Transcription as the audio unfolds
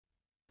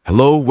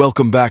Hello,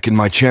 welcome back in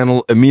my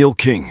channel, Emil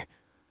King.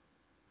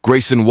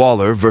 Grayson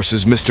Waller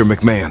versus Mr.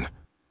 McMahon.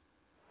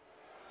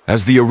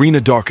 As the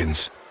arena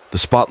darkens, the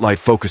spotlight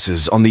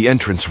focuses on the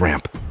entrance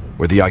ramp,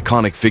 where the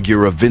iconic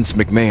figure of Vince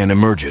McMahon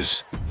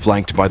emerges,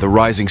 flanked by the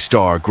rising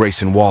star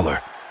Grayson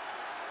Waller.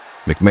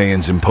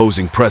 McMahon's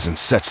imposing presence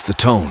sets the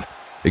tone,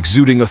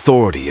 exuding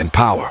authority and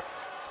power.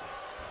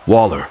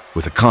 Waller,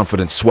 with a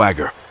confident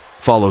swagger,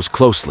 follows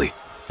closely,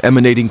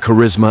 emanating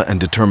charisma and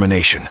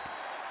determination.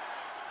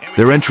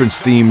 Their entrance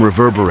theme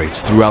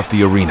reverberates throughout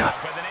the arena,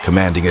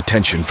 commanding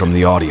attention from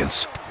the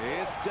audience.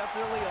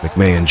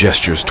 McMahon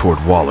gestures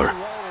toward Waller,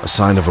 a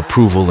sign of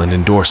approval and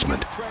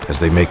endorsement as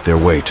they make their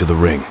way to the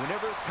ring.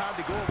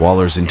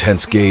 Waller's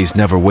intense gaze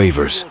never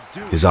wavers,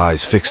 his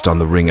eyes fixed on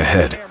the ring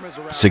ahead,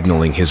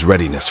 signaling his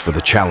readiness for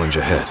the challenge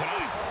ahead.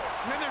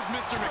 And then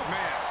there's Mr.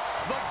 McMahon,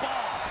 the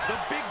boss, the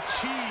big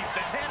cheese,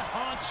 the head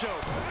honcho,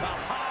 the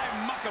high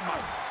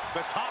Mcmahon,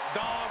 the top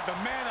dog,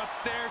 the man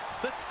upstairs,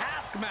 the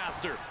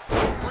taskmaster,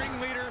 the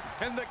ringleader,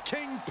 and the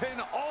kingpin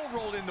all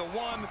rolled into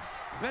one.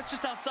 And that's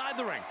just outside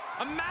the ring.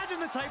 Imagine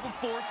the type of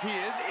force he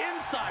is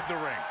inside the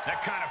ring.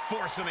 That kind of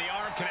force in the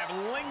arm can have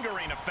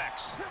lingering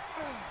effects.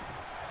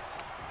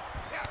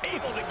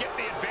 Able to get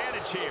the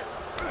advantage here.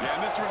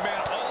 Yeah, Mr.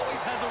 McMahon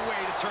always has a way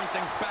to turn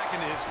things back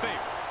into his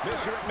favor.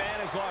 Mr.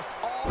 McMahon has lost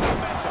all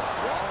momentum.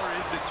 Waller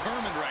is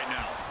determined right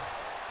now.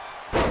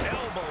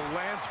 Elbow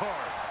lands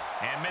hard.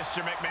 And Mr.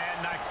 McMahon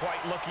not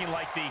quite looking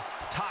like the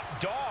top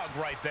dog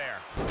right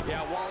there. Yeah,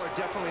 Waller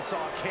definitely saw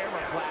a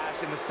camera flash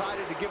and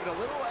decided to give it a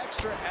little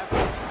extra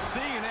effort.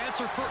 Seeing an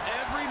answer for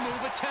every move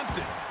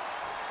attempted.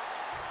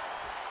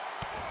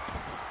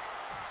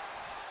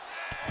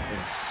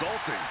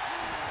 Insulting.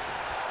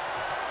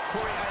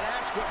 Corey, I'd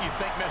ask what you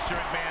think Mr.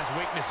 McMahon's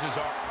weaknesses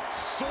are.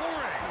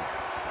 Soaring.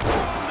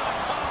 From the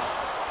top.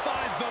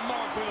 Finds the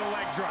mark with a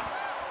leg drop.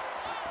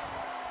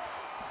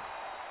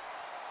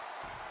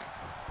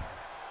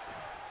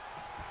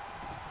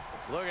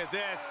 Look at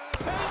this.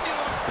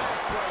 Pendulum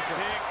backbreaker.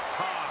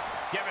 Tick-tock.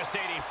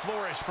 Devastating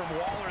flourish from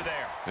Waller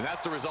there. And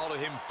that's the result of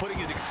him putting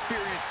his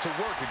experience to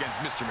work against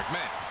Mr.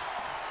 McMahon.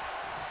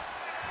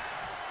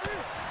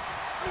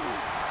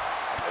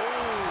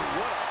 Oh,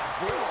 what a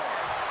floor.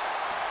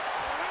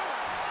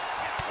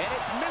 And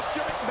it's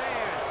Mr.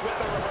 McMahon with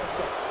the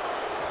reversal.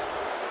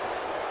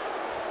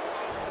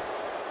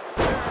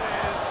 There it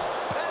is.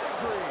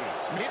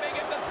 Pedigree. He may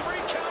get the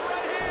 3 count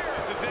right here.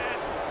 This is it.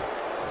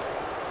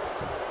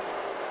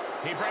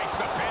 He breaks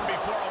the pin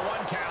before a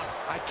 1 count.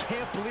 I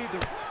can't believe the...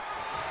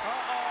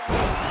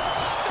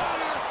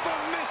 Stunner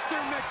from Mr.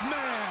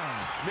 McMahon.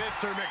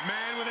 Mr.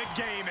 McMahon with a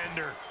game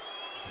ender.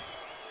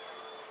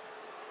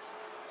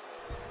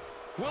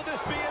 Will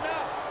this be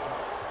enough?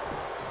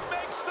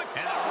 Makes the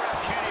And the ref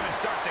can't even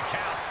start the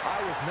count.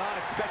 I was not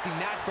expecting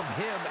that from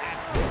him at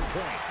this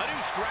point. A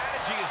new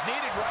strategy is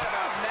needed right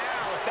about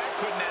now if that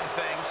couldn't end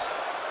things.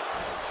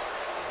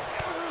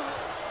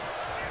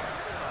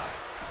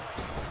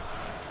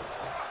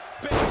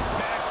 big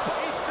back, but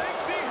he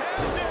thinks he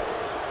has it.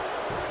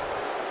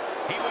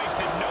 He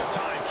wasted no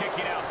time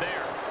kicking out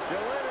there. Still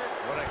in it.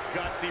 What a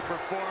gutsy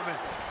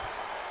performance.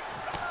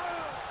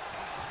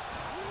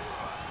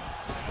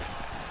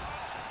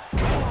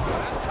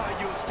 That's how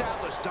you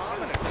establish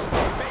dominance.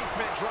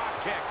 Basement drop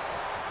kick.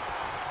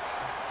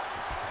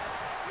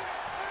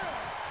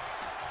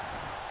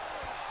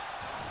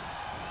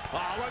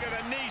 Oh, look at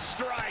the knee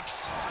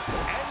strikes. Just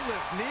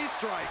endless knee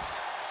strikes.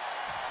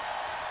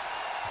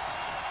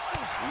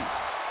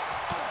 Jeez.